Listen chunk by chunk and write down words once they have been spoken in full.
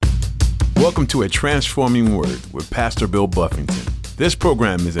Welcome to A Transforming Word with Pastor Bill Buffington. This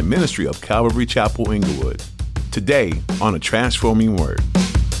program is a ministry of Calvary Chapel, Inglewood. Today on A Transforming Word.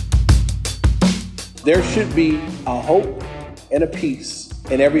 There should be a hope and a peace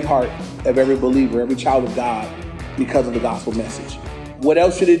in every heart of every believer, every child of God, because of the gospel message. What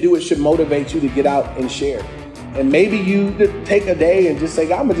else should it do? It should motivate you to get out and share. And maybe you take a day and just say,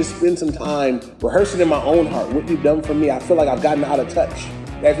 God, I'm going to just spend some time rehearsing in my own heart what you've done for me. I feel like I've gotten out of touch.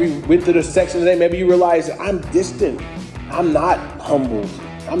 As we went through this section today, maybe you realize I'm distant. I'm not humbled.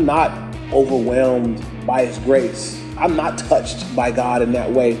 I'm not overwhelmed by His grace. I'm not touched by God in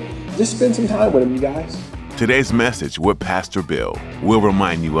that way. Just spend some time with Him, you guys. Today's message with Pastor Bill will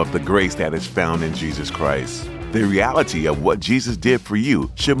remind you of the grace that is found in Jesus Christ. The reality of what Jesus did for you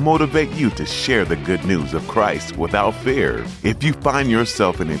should motivate you to share the good news of Christ without fear. If you find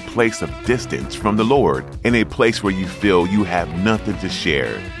yourself in a place of distance from the Lord, in a place where you feel you have nothing to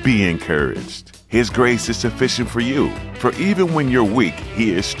share, be encouraged. His grace is sufficient for you, for even when you're weak,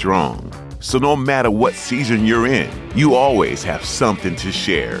 He is strong. So no matter what season you're in, you always have something to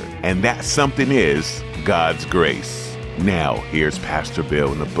share, and that something is God's grace. Now, here's Pastor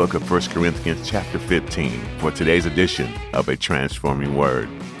Bill in the book of 1 Corinthians chapter 15 for today's edition of A Transforming Word.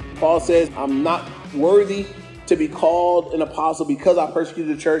 Paul says, I'm not worthy to be called an apostle because I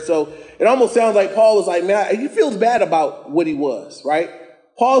persecuted the church. So it almost sounds like Paul was like, man, he feels bad about what he was, right?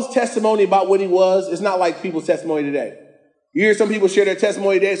 Paul's testimony about what he was is not like people's testimony today. You hear some people share their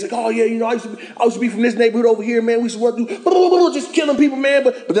testimony today. It's like, oh yeah, I used to be from this neighborhood over here, man. We used to work through just killing people, man.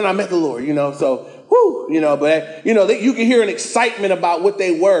 But then I met the Lord, so whoo, but you can hear an excitement about what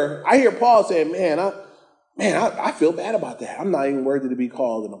they were. I hear Paul saying, I feel bad about that. I'm not even worthy to be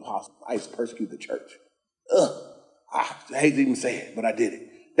called an apostle. I used to persecute the church. I hate to even say it, but I did it.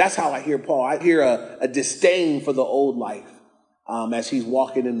 That's how I hear Paul. I hear a disdain for the old life as he's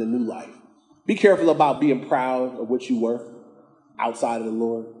walking in the new life. Be careful about being proud of what you were outside of the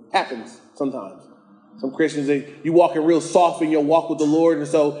Lord. Happens sometimes. Some Christians, you walking real soft in your walk with the Lord, and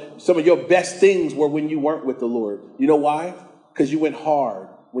so some of your best things were when you weren't with the Lord. You know why? Because you went hard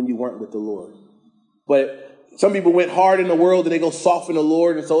when you weren't with the Lord. But some people went hard in the world and they go soft in the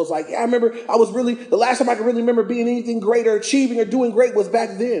Lord, and so it's like, I remember the last time I can really remember being anything great or achieving or doing great was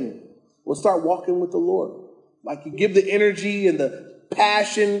back then. We'll start walking with the Lord. Like you give the energy and the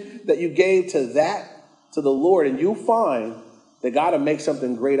passion that you gave to the Lord, and you'll find that God will make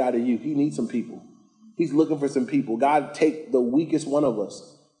something great out of you. He needs some people. He's looking for some people. God take the weakest one of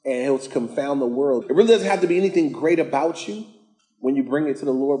us and He'll confound the world. It really doesn't have to be anything great about you when you bring it to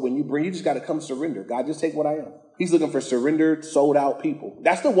the Lord. You just got to come surrender. God, just take what I am. He's looking for surrendered, sold out people.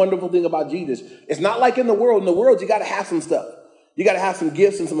 That's the wonderful thing about Jesus. It's not like in the world. In the world, you got to have some stuff. You got to have some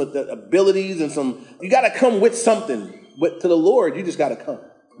gifts and some abilities and you got to come with something. But to the Lord, you just got to come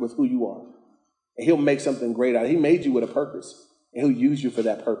with who you are. And He'll make something great out of it. He made you with a purpose. And He'll use you for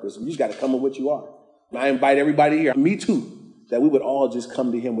that purpose. You just got to come with what you are. And I invite everybody here, me too, that we would all just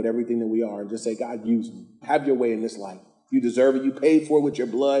come to Him with everything that we are and just say, God, use me. Have your way in this life. You deserve it. You paid for it with your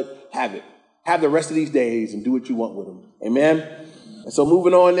blood. Have it. Have the rest of these days and do what you want with them. Amen. And so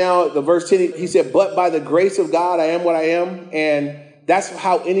moving on now, the verse 10, he said, but by the grace of God, I am what I am. And that's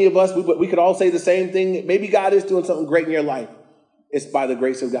how any of us, we could all say the same thing. Maybe God is doing something great in your life. It's by the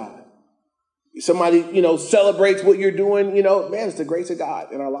grace of God. Somebody, celebrates what you're doing, it's the grace of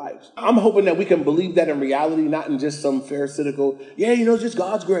God in our lives. I'm hoping that we can believe that in reality, not in just some pharisaical, just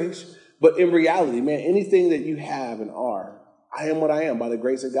God's grace. But in reality, man, anything that you have and are, I am what I am by the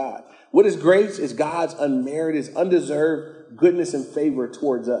grace of God. What is grace? Is God's unmerited, undeserved goodness and favor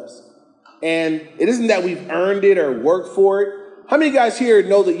towards us. And it isn't that we've earned it or worked for it. How many guys here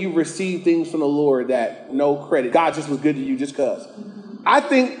know that you've received things from the Lord that no credit? God just was good to you just because. I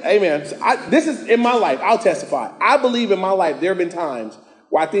think, amen, this is in my life, I'll testify. I believe in my life there have been times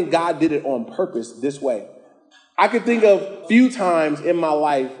where I think God did it on purpose this way. I could think of few times in my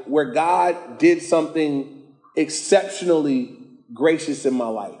life where God did something exceptionally gracious in my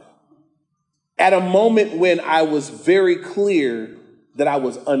life. At a moment when I was very clear that I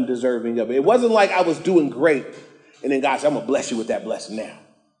was undeserving of it. It wasn't like I was doing great and then God said, I'm going to bless you with that blessing now.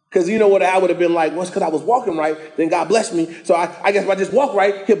 Because you know what I would have been like, well, it's because I was walking right, then God blessed me. So I guess if I just walk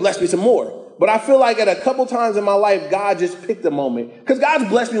right, He'll bless me some more. But I feel like at a couple times in my life, God just picked a moment. Because God's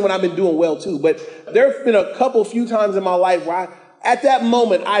blessed me when I've been doing well too. But there have been a few times in my life where at that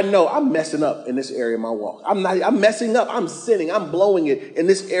moment, I know I'm messing up in this area of my walk. I'm messing up. I'm sinning. I'm blowing it in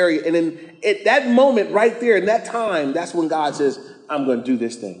this area. And then at that moment right there, in that time, that's when God says, I'm going to do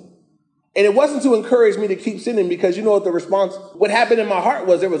this thing. And it wasn't to encourage me to keep sinning because what happened in my heart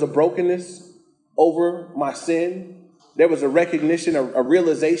was there was a brokenness over my sin. there was a recognition, a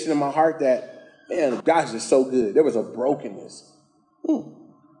realization in my heart that, man, God's just so good. There was a brokenness.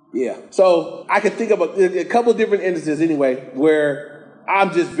 Yeah. So I can think of a couple of different instances anyway, where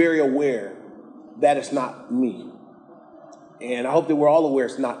I'm just very aware that it's not me. And I hope that we're all aware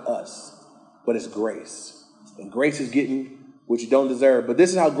it's not us, but it's grace. And grace is getting what you don't deserve. But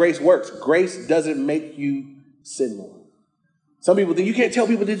this is how grace works. Grace doesn't make you sin more. Some people think you can't tell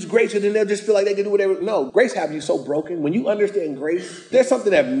people this is grace and then they'll just feel like they can do whatever. No, grace have you so broken. When you understand grace, there's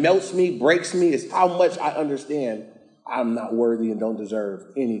something that melts me, breaks me. It's how much I understand I'm not worthy and don't deserve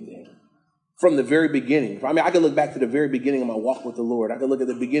anything. From the very beginning. I mean, I can look back to the very beginning of my walk with the Lord. I can look at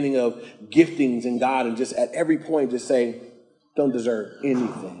the beginning of giftings in God and just at every point just say, don't deserve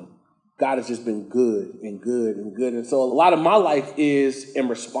anything. God has just been good and good and good. And so a lot of my life is in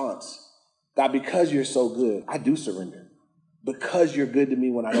response. God, because you're so good, I do surrender. Because you're good to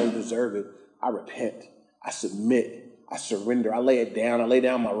me when I don't deserve it, I repent. I submit. I surrender. I lay it down. I lay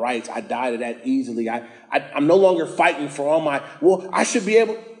down my rights. I die to that easily. I'm no longer fighting for all my, well, I should be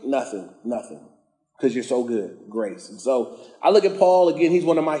able, nothing. Because you're so good, grace. And so I look at Paul, again, he's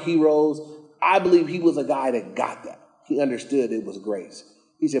one of my heroes. I believe he was a guy that got that. He understood it was grace.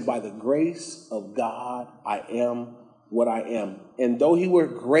 He said, by the grace of God, I am what I am. And though he were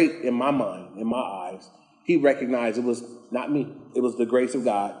great in my mind, in my eyes, he recognized it was not me. It was the grace of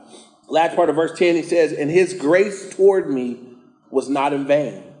God. Last part of verse 10, he says, and his grace toward me was not in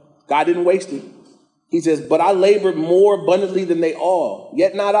vain. God didn't waste it. He says, but I labored more abundantly than they all,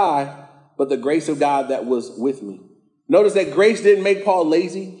 yet not I, but the grace of God that was with me. Notice that grace didn't make Paul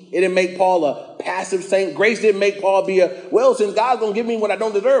lazy. It didn't make Paul a passive saint. Grace didn't make Paul be well, since God's going to give me what I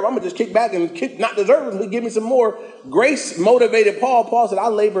don't deserve, I'm going to just kick back and not deserve it. He'll give me some more. Grace motivated Paul. Paul said, I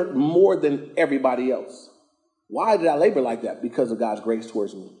labored more than everybody else. Why did I labor like that? Because of God's grace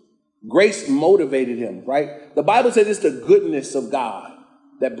towards me. Grace motivated him, right? The Bible says it's the goodness of God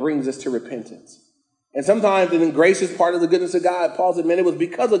that brings us to repentance. And sometimes, and then grace is part of the goodness of God. Paul said, man, it was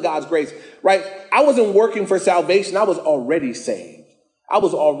because of God's grace, right? I wasn't working for salvation. I was already saved. I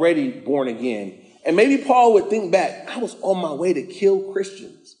was already born again. And maybe Paul would think back, I was on my way to kill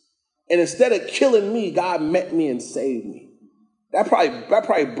Christians. And instead of killing me, God met me and saved me. That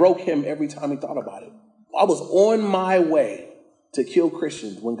probably broke him every time he thought about it. I was on my way to kill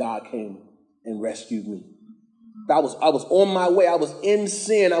Christians when God came and rescued me. I was on my way. I was in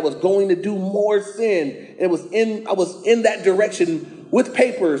sin. I was going to do more sin. I was in that direction with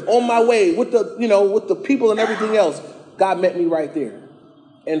papers on my way with the people and everything else. God met me right there.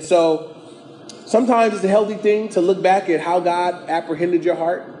 And so sometimes it's a healthy thing to look back at how God apprehended your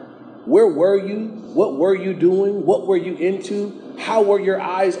heart. Where were you? What were you doing? What were you into? How were your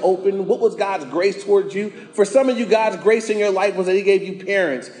eyes open? What was God's grace towards you? For some of you, God's grace in your life was that he gave you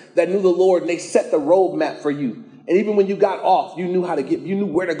parents that knew the Lord and they set the roadmap for you. And even when you got off, you knew you knew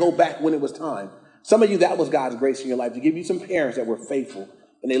where to go back when it was time. Some of you, that was God's grace in your life, to give you some parents that were faithful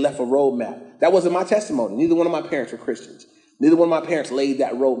and they left a roadmap. That wasn't my testimony. Neither one of my parents were Christians. Neither one of my parents laid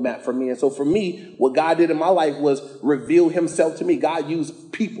that roadmap for me. And so for me, what God did in my life was reveal himself to me. God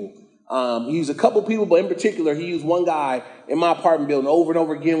used people. He used a couple people, but in particular, he used one guy in my apartment building over and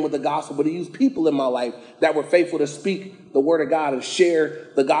over again with the gospel. But he used people in my life that were faithful to speak the word of God and share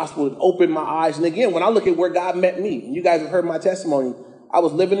the gospel and open my eyes. And again, when I look at where God met me, and you guys have heard my testimony, I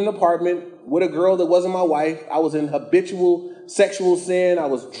was living in an apartment with a girl that wasn't my wife. I was in habitual sexual sin. I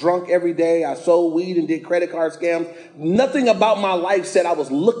was drunk every day. I sold weed and did credit card scams. Nothing about my life said I was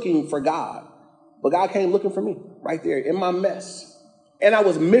looking for God. But God came looking for me right there in my mess. And I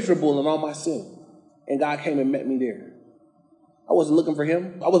was miserable in all my sin. And God came and met me there. I wasn't looking for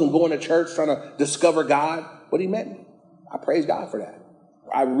him. I wasn't going to church trying to discover God, but he met me. I praise God for that.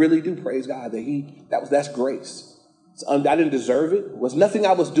 I really do praise God that that's grace. I didn't deserve it. It was nothing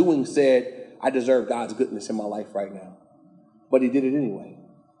I was doing said I deserve God's goodness in my life right now. But he did it anyway.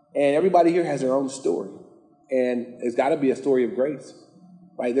 And everybody here has their own story. And it's got to be a story of grace,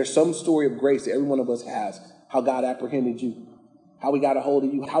 right? There's some story of grace that every one of us has, how God apprehended you, how he got a hold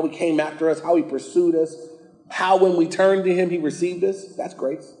of you, how he came after us, how he pursued us, how when we turned to him, he received us. That's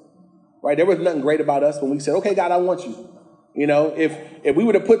grace, right? There was nothing great about us when we said, okay, God, I want you. You know, if we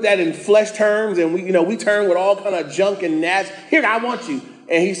were to put that in flesh terms and we turned with all kind of junk and gnats, here, I want you.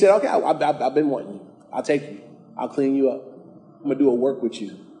 And he said, okay, I've been wanting you. I'll take you. I'll clean you up. I'm going to do a work with you.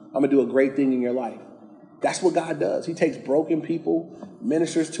 I'm going to do a great thing in your life. That's what God does. He takes broken people,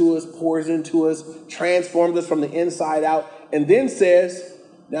 ministers to us, pours into us, transforms us from the inside out, and then says,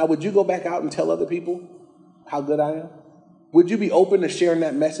 now, would you go back out and tell other people how good I am? Would you be open to sharing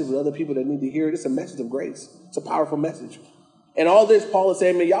that message with other people that need to hear it? It's a message of grace. It's a powerful message. And all this, Paul is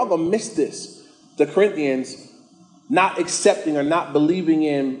saying, man, y'all going to miss this. The Corinthians, not accepting or not believing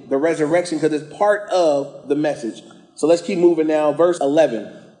in the resurrection because it's part of the message. So let's keep moving now. Verse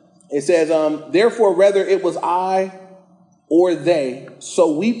 11. It says, therefore, whether it was I or they,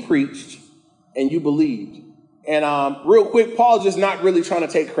 so we preached and you believed. And real quick, Paul's just not really trying to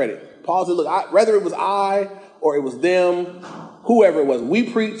take credit. Paul said, look, whether it was I or it was them, whoever it was, we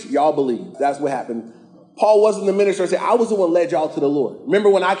preached, y'all believed. That's what happened. Paul wasn't the minister and said, I was the one who led y'all to the Lord. Remember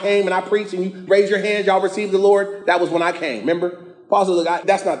when I came and I preached and you raised your hands, y'all received the Lord? That was when I came. Remember? Paul said, look,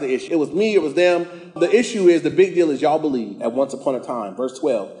 that's not the issue. It was me, it was them. The issue is, the big deal is y'all believe at once upon a time. Verse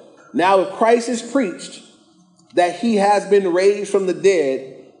 12. Now, if Christ is preached that he has been raised from the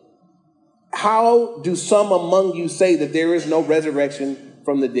dead, how do some among you say that there is no resurrection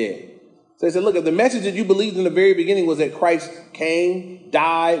from the dead? So they said, look, if the message that you believed in the very beginning was that Christ came,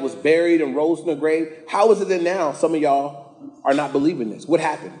 died, was buried, and rose from the grave, how is it that now some of y'all are not believing this? What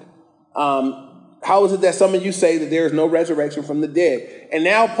happened? How is it that some of you say that there is no resurrection from the dead? And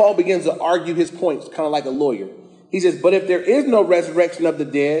now Paul begins to argue his points, kind of like a lawyer. He says, but if there is no resurrection of the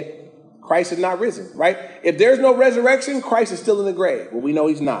dead, Christ is not risen, right? If there's no resurrection, Christ is still in the grave. Well, we know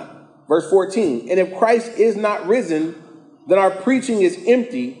he's not. Verse 14, and if Christ is not risen, then our preaching is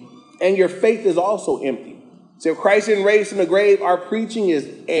empty and your faith is also empty. So if Christ isn't raised from the grave, our preaching is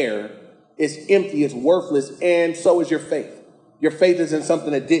air, it's empty, it's worthless, and so is your faith. Your faith is in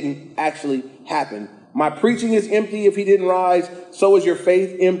something that didn't actually happen. My preaching is empty if he didn't rise, so is your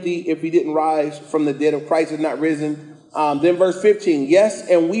faith empty if he didn't rise from the dead, if Christ is not risen. Then verse 15, yes,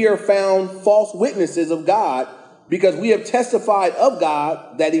 and we are found false witnesses of God because we have testified of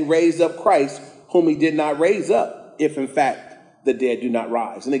God that he raised up Christ, whom he did not raise up, if in fact the dead do not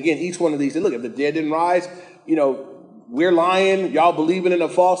rise. And again, each one of these said, look, if the dead didn't rise, we're lying. Y'all believing in a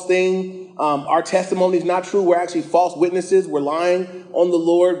false thing. Our testimony is not true. We're actually false witnesses. We're lying on the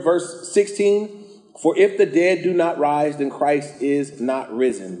Lord. Verse 16, for if the dead do not rise, then Christ is not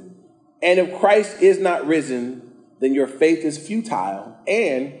risen. And if Christ is not risen, then your faith is futile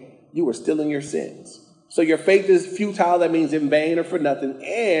and you are still in your sins. So your faith is futile. That means in vain or for nothing.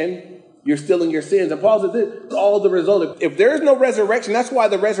 And you're still in your sins. And Paul said this is all the result. If there is no resurrection, that's why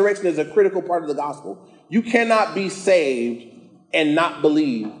the resurrection is a critical part of the gospel. You cannot be saved and not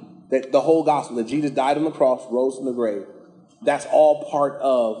believe that the whole gospel, that Jesus died on the cross, rose from the grave. That's all part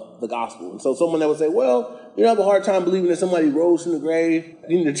of the gospel. And so someone that would say, well, you have a hard time believing that somebody rose from the grave.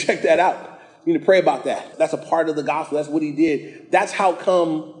 You need to check that out. You need to pray about that. That's a part of the gospel. That's what he did. That's how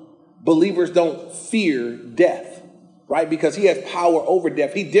come believers don't fear death, right? Because he has power over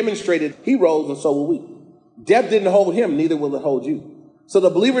death. He demonstrated he rose and so will we. Death didn't hold him, neither will it hold you. So the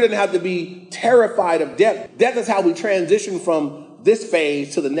believer didn't have to be terrified of death. Death is how we transition from this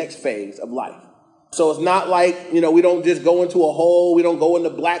phase to the next phase of life. So it's not like, we don't just go into a hole. We don't go into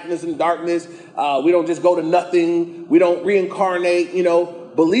blackness and darkness. We don't just go to nothing. We don't reincarnate,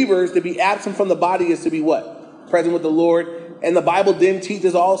 Believers, to be absent from the body is to be what? Present with the Lord. And the Bible then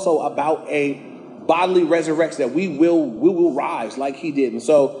teaches also about a bodily resurrection, that we will rise like he did. And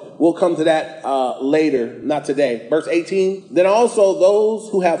so we'll come to that later, not today. Verse 18, then also those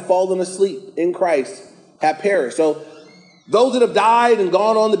who have fallen asleep in Christ have perished. So those that have died and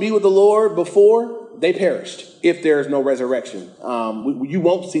gone on to be with the Lord before, they perished if there is no resurrection. You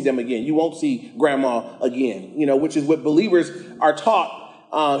won't see them again. You won't see grandma again, which is what believers are taught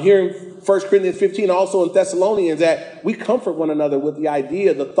here in 1 Corinthians 15, also in Thessalonians, that we comfort one another with the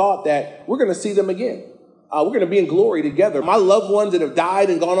idea, the thought that we're going to see them again. We're going to be in glory together. My loved ones that have died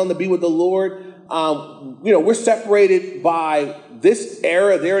and gone on to be with the Lord, we're separated by this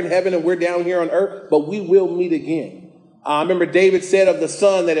era. They're in heaven and we're down here on earth, but we will meet again. I remember David said of the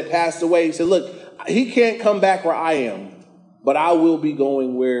son that had passed away, he said, look, he can't come back where I am, but I will be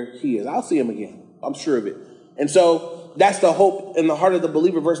going where he is. I'll see him again. I'm sure of it. And so that's the hope in the heart of the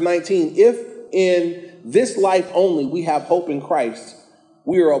believer. Verse 19, if in this life only we have hope in Christ,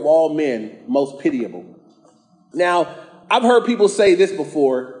 we are of all men most pitiable. Now, I've heard people say this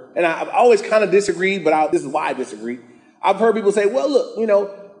before, and I've always kind of disagreed, but this is why I disagree. I've heard people say, well,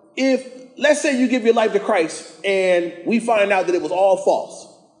 look, if let's say you give your life to Christ and we find out that it was all false,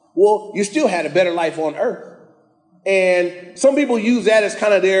 well, you still had a better life on earth. And some people use that as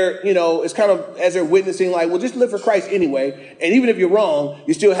kind of their, it's kind of as they're witnessing, like, well, just live for Christ anyway. And even if you're wrong,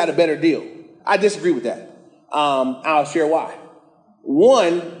 you still had a better deal. I disagree with that. I'll share why.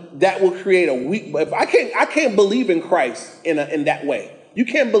 One, that will create a weak. If I can't believe in Christ in that way. You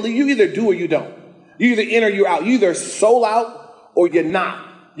can't believe. You either do or you don't. You either in or you're out. You either soul out or you're not.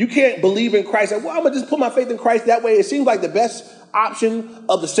 You can't believe in Christ. Like, well, I'm gonna just put my faith in Christ that way. It seems like the best option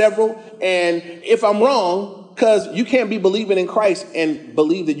of the several. And if I'm wrong, because you can't be believing in Christ and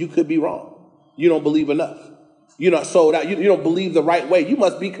believe that you could be wrong. You don't believe enough. You're not sold out. You don't believe the right way. You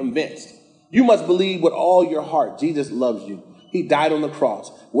must be convinced. You must believe with all your heart. Jesus loves you. He died on the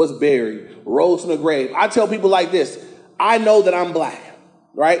cross, was buried, rose from the grave. I tell people like this. I know that I'm black,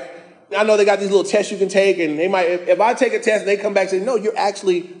 right? I know they got these little tests you can take, and they might, if I take a test and they come back and say, no, you're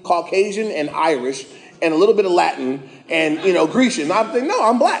actually Caucasian and Irish and a little bit of Latin and, Grecian. I'm thinking, no,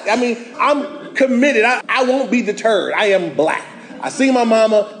 I'm black. I mean, I'm committed. I won't be deterred. I am black. I seen my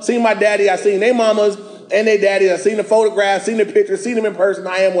mama, seen my daddy, I seen their mamas and their daddies. I seen the photographs, seen the pictures, seen them in person.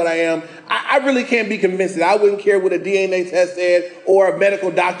 I am what I am. I really can't be convinced that I wouldn't care what a DNA test said or a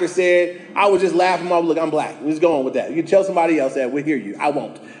medical doctor said. I would just laugh and look, I'm black. I'm just going with that. You can tell somebody else that, we'll hear you. I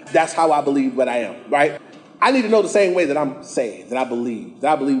won't. That's how I believe what I am, right? I need to know the same way that I'm saved, that I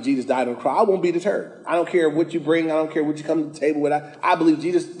believe Jesus died on the cross. I won't be deterred. I don't care what you bring. I don't care what you come to the table with. I believe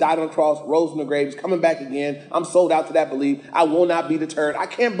Jesus died on the cross, rose from the grave, is coming back again. I'm sold out to that belief. I will not be deterred. I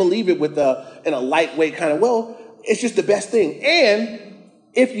can't believe it in a lightweight kind of, it's just the best thing. And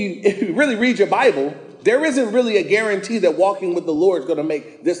if you really read your Bible, there isn't really a guarantee that walking with the Lord is going to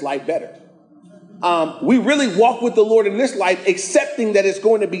make this life better. We really walk with the Lord in this life, accepting that it's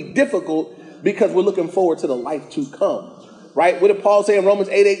going to be difficult because we're looking forward to the life to come, right? What did Paul say in Romans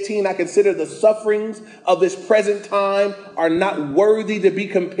 8:18? I consider the sufferings of this present time are not worthy to be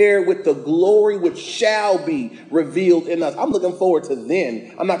compared with the glory which shall be revealed in us. I'm looking forward to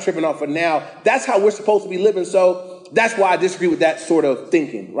then. I'm not tripping off for now. That's how we're supposed to be living. So that's why I disagree with that sort of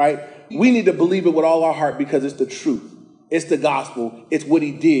thinking, right? We need to believe it with all our heart because it's the truth. It's the gospel. It's what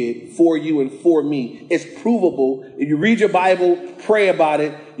he did for you and for me. It's provable. If you read your Bible, pray about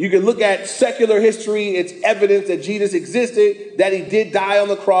it. You can look at secular history. It's evidence that Jesus existed, that he did die on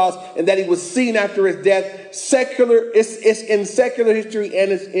the cross, and that he was seen after his death. It's in secular history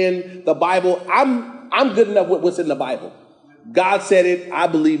and it's in the Bible. I'm good enough with what's in the Bible. God said it. I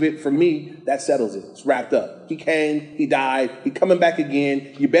believe it. For me, that settles it. It's wrapped up. He came. He died. He coming back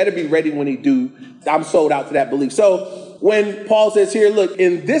again. You better be ready when he do. I'm sold out to that belief. So when Paul says here, look,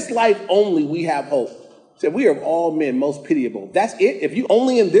 in this life only we have hope. He said, we are of all men most pitiable. That's it. If you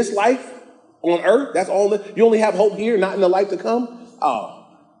only in this life on earth, that's all. You only have hope here, not in the life to come.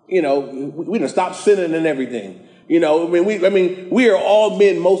 We done stop sinning and everything. We are all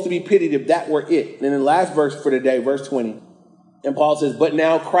men most to be pitied if that were it. And then the last verse for today, verse 20. And Paul says, but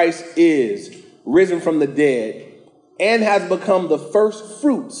now Christ is risen from the dead and has become the first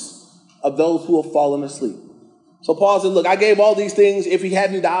fruits of those who have fallen asleep. So Paul said, look, I gave all these things. If he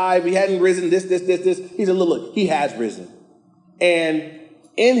hadn't died, if he hadn't risen, this. He said, look, he has risen. And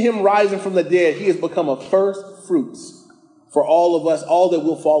in him rising from the dead, he has become a first fruits for all of us, all that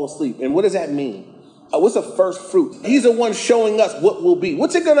will fall asleep. And what does that mean? What's a first fruit? He's the one showing us what will be.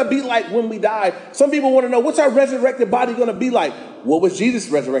 What's it going to be like when we die? Some people want to know, what's our resurrected body going to be like? What was Jesus'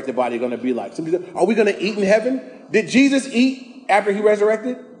 resurrected body going to be like? Some people, are we going to eat in heaven? Did Jesus eat after he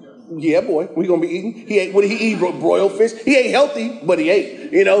resurrected? Yeah, boy, we're going to be eating. He ate, what did he eat? Broiled fish. He ate healthy, but he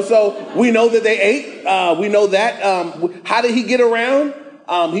ate, so we know that they ate. We know that. How did he get around?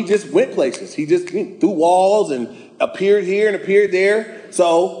 He just went places. He just through walls and appeared here and appeared there.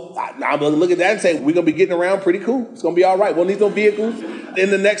 So I'm going to look at that and say, we're going to be getting around pretty cool. It's going to be all right. We'll need no vehicles in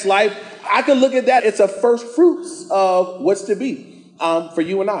the next life. I can look at that. It's a first fruits of what's to be for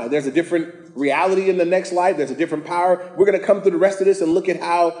you and I. There's a different reality in the next life. There's a different power. We're going to come through the rest of this and look at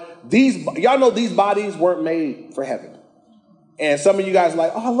how y'all know these bodies weren't made for heaven. And some of you guys are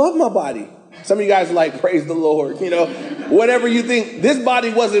like, oh, I love my body. Some of you guys are like, praise the Lord. Whatever you think. This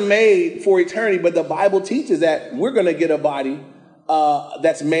body wasn't made for eternity, but the Bible teaches that we're going to get a body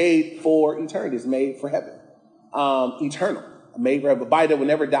that's made for eternity. It's made for heaven. Eternal. Made for a body that will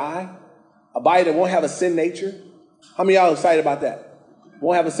never die. A body that won't have a sin nature. How many of y'all are excited about that?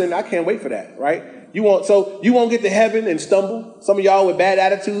 Won't have a sin. I can't wait for that, right? You won't get to heaven and stumble. Some of y'all with bad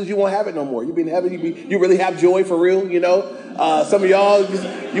attitudes, you won't have it no more. You be in heaven, you really have joy for real, Some of y'all,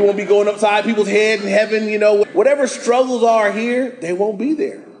 you won't be going upside people's head in heaven, Whatever struggles are here, they won't be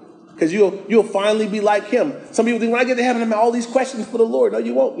there. Because you'll finally be like him. Some people think, when I get to heaven, I have all these questions for the Lord. No,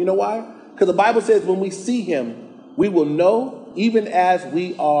 you won't. You know why? Because the Bible says when we see him, we will know even as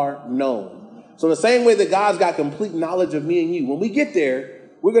we are known. So in the same way that God's got complete knowledge of me and you, when we get there,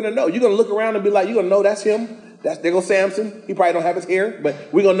 we're going to know. You're going to look around and be like, you're going to know that's him. There goes Samson. He probably don't have his hair, but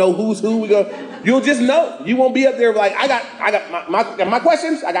we're going to know who's who. You'll just know. You won't be up there like, I got my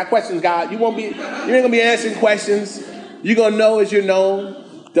questions. I got questions, God. You ain't going to be answering questions. You're going to know as you're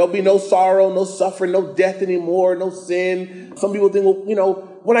known. There'll be no sorrow, no suffering, no death anymore, no sin. Some people think,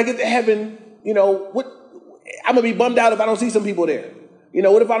 when I get to heaven, I'm going to be bummed out if I don't see some people there.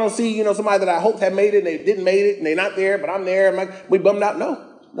 What if I don't see, somebody that I hoped had made it and they didn't make it and they're not there, but I'm there. We bummed out?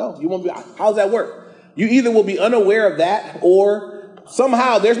 No, you won't be. How's that work? You either will be unaware of that, or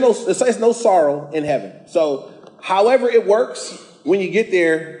somehow it says no sorrow in heaven. So however it works, when you get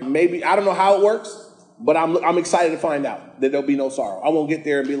there, maybe, I don't know how it works, but I'm excited to find out that there'll be no sorrow. I won't get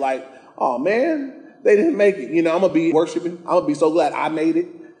there and be like, oh man, they didn't make it. I'm going to be worshiping. I'm going to be so glad I made it.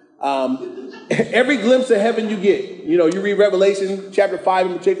 Every glimpse of heaven you get, you read Revelation chapter 5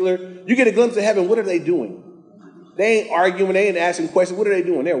 in particular, you get a glimpse of heaven. What are they doing? They ain't arguing. They ain't asking questions. What are they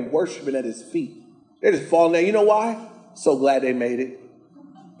doing? They're worshiping at his feet. They're just falling there. You know why? So glad they made it.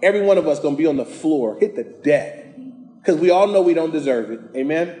 Every one of us going to be on the floor, hit the deck, because we all know we don't deserve it.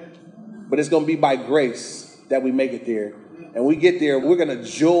 Amen? But it's going to be by grace that we make it there. And we get there, we're going to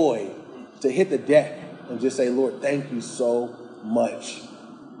joy to hit the deck and just say, Lord, thank you so much.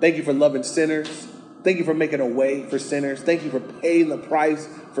 Thank you for loving sinners. Thank you for making a way for sinners. Thank you for paying the price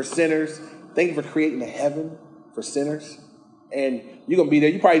for sinners. Thank you for creating a heaven for sinners. And you're going to be there.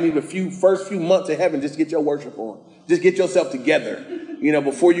 You probably need the first few months of heaven just to get your worship on. Just get yourself together,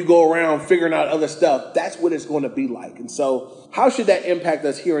 before you go around figuring out other stuff. That's what it's going to be like. And so how should that impact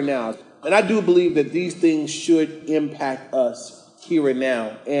us here and now? And I do believe that these things should impact us here and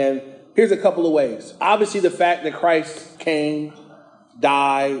now. And here's a couple of ways. Obviously, the fact that Christ came,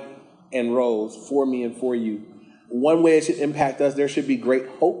 died, and rose for me and for you. One way it should impact us, there should be great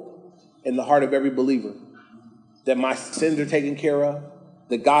hope in the heart of every believer that my sins are taken care of,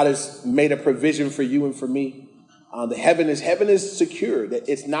 that God has made a provision for you and for me. The heaven is secure, that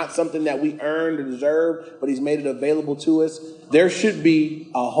it's not something that we earned or deserve, but he's made it available to us. There should be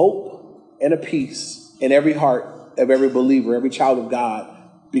a hope and a peace in every heart of every believer, every child of God,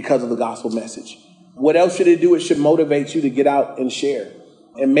 because of the gospel message. What else should it do? It should motivate you to get out and share.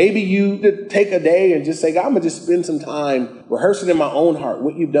 And maybe you take a day and just say, God, I'm going to just spend some time rehearsing in my own heart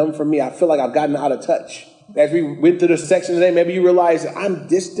what you've done for me. I feel like I've gotten out of touch. As we went through this section today, maybe you realize that I'm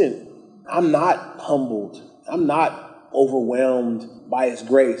distant. I'm not humbled. I'm not overwhelmed by his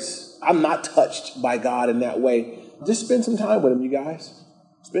grace. I'm not touched by God in that way. Just spend some time with him, you guys.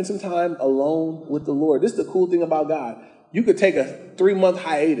 Spend some time alone with the Lord. This is the cool thing about God. You could take a 3-month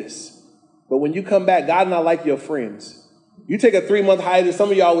hiatus, but when you come back, God not like your friends. You take a 3-month hiatus,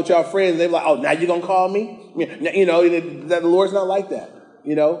 some of y'all with your friends, they're like, oh, now you're going to call me? The Lord's not like that.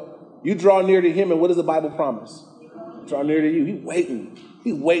 You draw near to him, and what does the Bible promise? Draw near to you. He's waiting.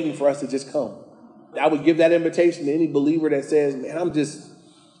 He's waiting for us to just come. I would give that invitation to any believer that says, man,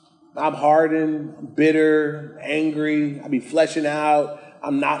 I'm hardened, bitter, angry. I be fleshing out.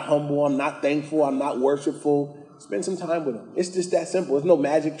 I'm not humble. I'm not thankful. I'm not worshipful. Spend some time with him. It's just that simple. It's no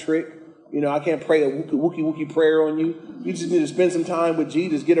magic trick. I can't pray a wookie prayer on you. You just need to spend some time with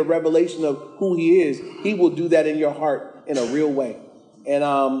Jesus, get a revelation of who he is. He will do that in your heart in a real way. And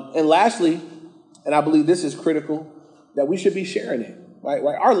lastly, and I believe this is critical, that we should be sharing it. Right?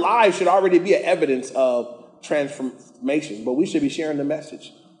 Our lives should already be an evidence of transformation, but we should be sharing the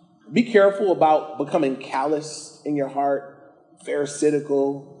message. Be careful about becoming callous in your heart,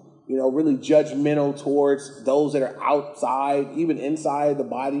 pharisaical, really judgmental towards those that are outside, even inside the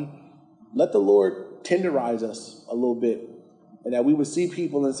body. Let the Lord tenderize us a little bit, and that we would see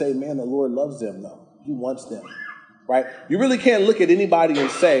people and say, man, the Lord loves them, though. He wants them, right? You really can't look at anybody and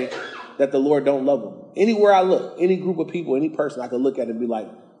say that the Lord don't love them. Anywhere I look, any group of people, any person, I could look at it and be like,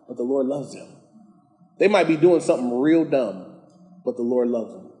 but the Lord loves them. They might be doing something real dumb, but the Lord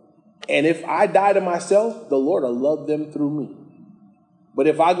loves them. And if I die to myself, the Lord will love them through me. But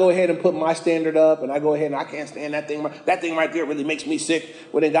if I go ahead and put my standard up and I go ahead and I can't stand that thing right there really makes me sick,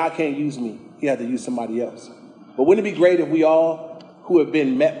 well, then God can't use me. He has to use somebody else. But wouldn't it be great if we all who have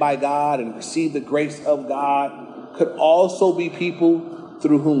been met by God and received the grace of God could also be people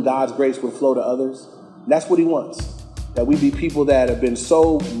through whom God's grace would flow to others? And that's what he wants, that we be people that have been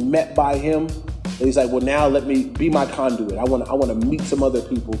so met by him that he's like, well, now let me be my conduit. I want to meet some other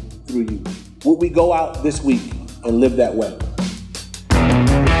people through you. Would we go out this week and live that way?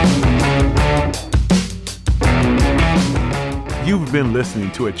 You've been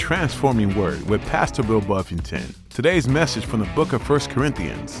listening to A Transforming Word with Pastor Bill Buffington. Today's message from the book of 1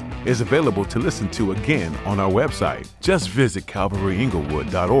 Corinthians is available to listen to again on our website. Just visit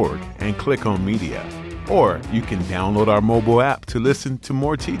calvaryinglewood.org and click on media. Or you can download our mobile app to listen to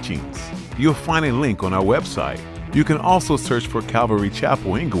more teachings. You'll find a link on our website. You can also search for Calvary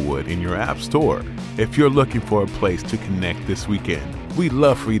Chapel Inglewood in your app store. If you're looking for a place to connect this weekend, we'd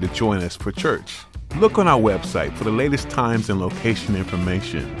love for you to join us for church. Look on our website for the latest times and location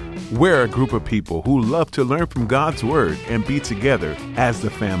information. We're a group of people who love to learn from God's Word and be together as the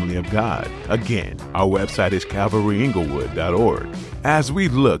family of God. Again, our website is calvaryinglewood.org. As we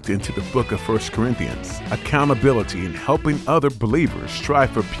looked into the book of 1 Corinthians, accountability and helping other believers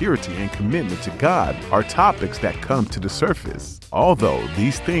strive for purity and commitment to God are topics that come to the surface. Although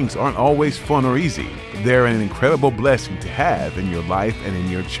these things aren't always fun or easy, they're an incredible blessing to have in your life and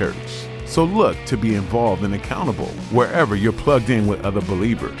in your church. So look to be involved and accountable wherever you're plugged in with other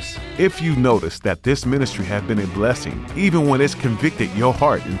believers. If you notice that this ministry has been a blessing, even when it's convicted your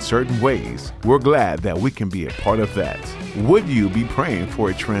heart in certain ways, we're glad that we can be a part of that. Would you be praying for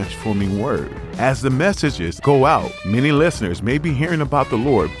a transforming word? As the messages go out, many listeners may be hearing about the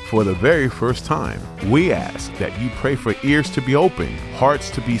Lord for the very first time. We ask that you pray for ears to be opened, hearts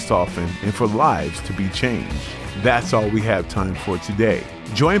to be softened, and for lives to be changed. That's all we have time for today.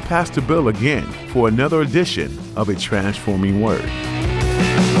 Join Pastor Bill again for another edition of A Transforming Word.